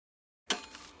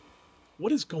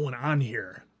What is going on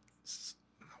here?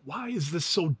 Why is this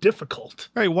so difficult?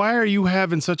 Hey, why are you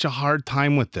having such a hard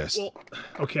time with this? Well,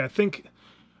 okay, I think...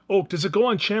 Oh, does it go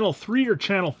on channel 3 or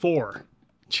channel 4?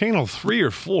 Channel 3 or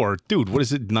 4? Dude, what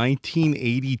is it,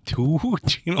 1982?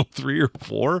 Channel 3 or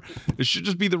 4? It should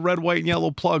just be the red, white, and yellow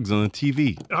plugs on the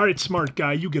TV. All right, smart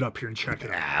guy, you get up here and check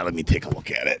it out. Ah, let me take a look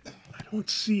at it. I don't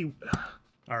see...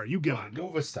 All right, you get on.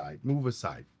 Move aside. Move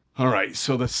aside. All right,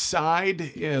 so the side,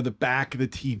 the back of the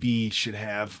TV should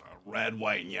have a red,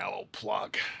 white, and yellow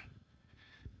plug.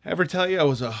 Ever tell you I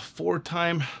was a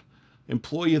 4-time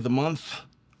Employee of the Month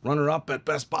runner-up at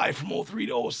Best Buy from 03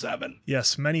 to 07?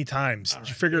 Yes, many times. Did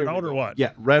you figure it out or what?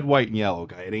 Yeah, red, white, and yellow,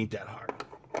 guy. It ain't that hard.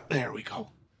 There we go.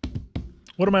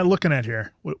 What am I looking at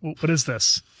here? What is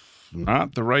this?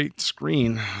 Not the right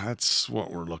screen. That's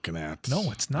what we're looking at.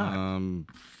 No, it's not. I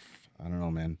don't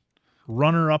know, man.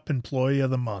 Runner-up Employee of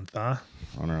the Month, huh?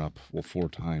 Runner-up. Well, 4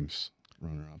 times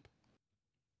runner-up.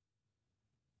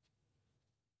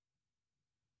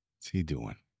 What's he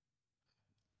doing?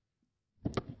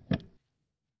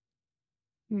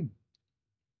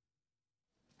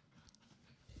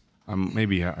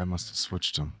 Maybe I must have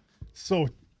switched them. So,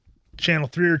 channel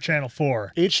 3 or channel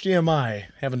 4? HDMI.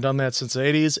 Haven't done that since the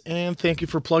 80s, and thank you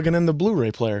for plugging in the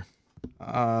Blu-ray player.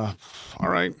 All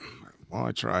right. Well,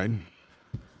 I tried.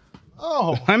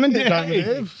 Oh, I'm in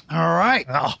Dave. All right.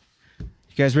 Oh,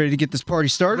 You guys ready to get this party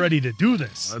started? ready to do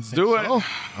this. Let's do it. All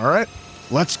right.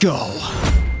 Let's go.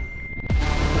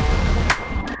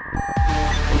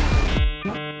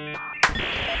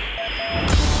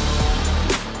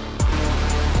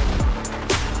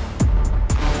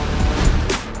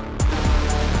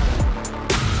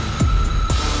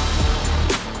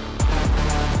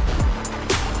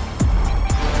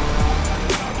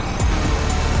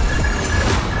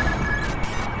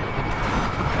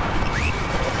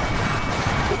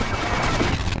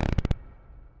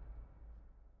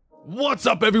 What's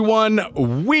up,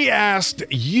 everyone? We asked,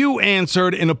 you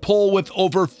answered in a poll with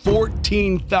over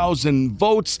 14,000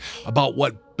 votes about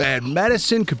what bad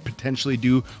medicine could potentially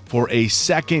do for a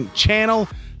second channel.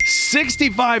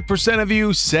 65% of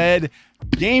you said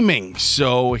gaming.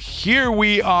 So here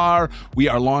we are. We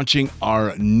are launching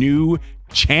our new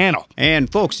channel. And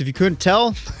folks, if you couldn't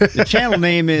tell, the channel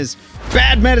name is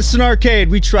Bad Medicine Arcade.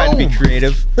 We tried to be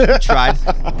creative. We tried.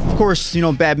 Of course, you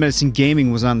know, Bad Medicine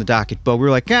Gaming was on the docket, but we were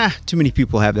like, too many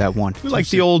people have that one. We like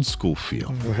the old school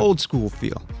feel. Old school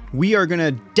feel. We are going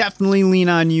to definitely lean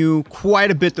on you quite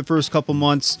a bit the first couple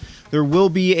months. There will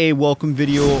be a welcome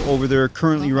video over there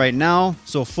currently right now.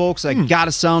 So folks, I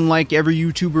gotta sound like every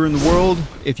YouTuber in the world.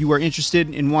 If you are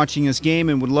interested in watching this game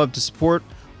and would love to support,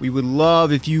 we would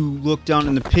love if you look down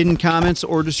in the pinned comments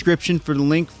or description for the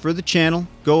link for the channel.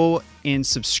 Go and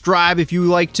subscribe if you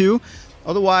like to.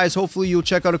 Otherwise, hopefully you'll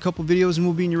check out a couple videos and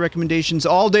we'll be in your recommendations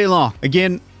all day long.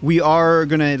 Again, we are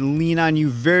going to lean on you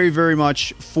very, very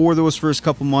much for those first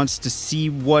couple months to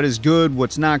see what is good,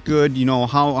 what's not good. You know,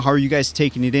 how are you guys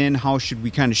taking it in? How should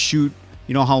we kind of shoot?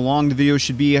 You know, how long the video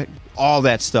should be? All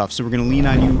that stuff. So we're going to lean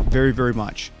on you very, very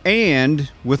much.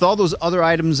 And with all those other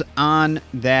items on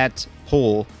that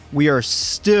poll, we are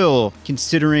still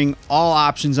considering all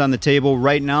options on the table.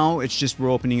 Right now, it's just we're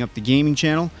opening up the gaming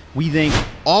channel. We thank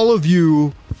all of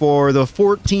you for the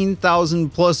 14,000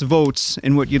 plus votes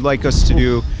and what you'd like us to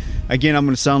do. Again, I'm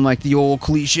going to sound like the old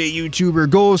cliche YouTuber.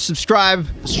 Go subscribe,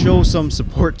 show some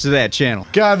support to that channel.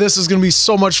 God, this is going to be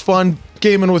so much fun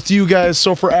gaming with you guys.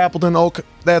 So for Appleton Oak,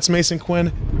 that's Mason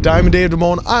Quinn. Diamond Dave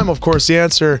Damone, I'm of course the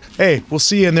answer. Hey, we'll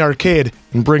see you in the arcade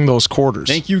and bring those quarters.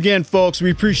 Thank you again, folks.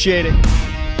 We appreciate it.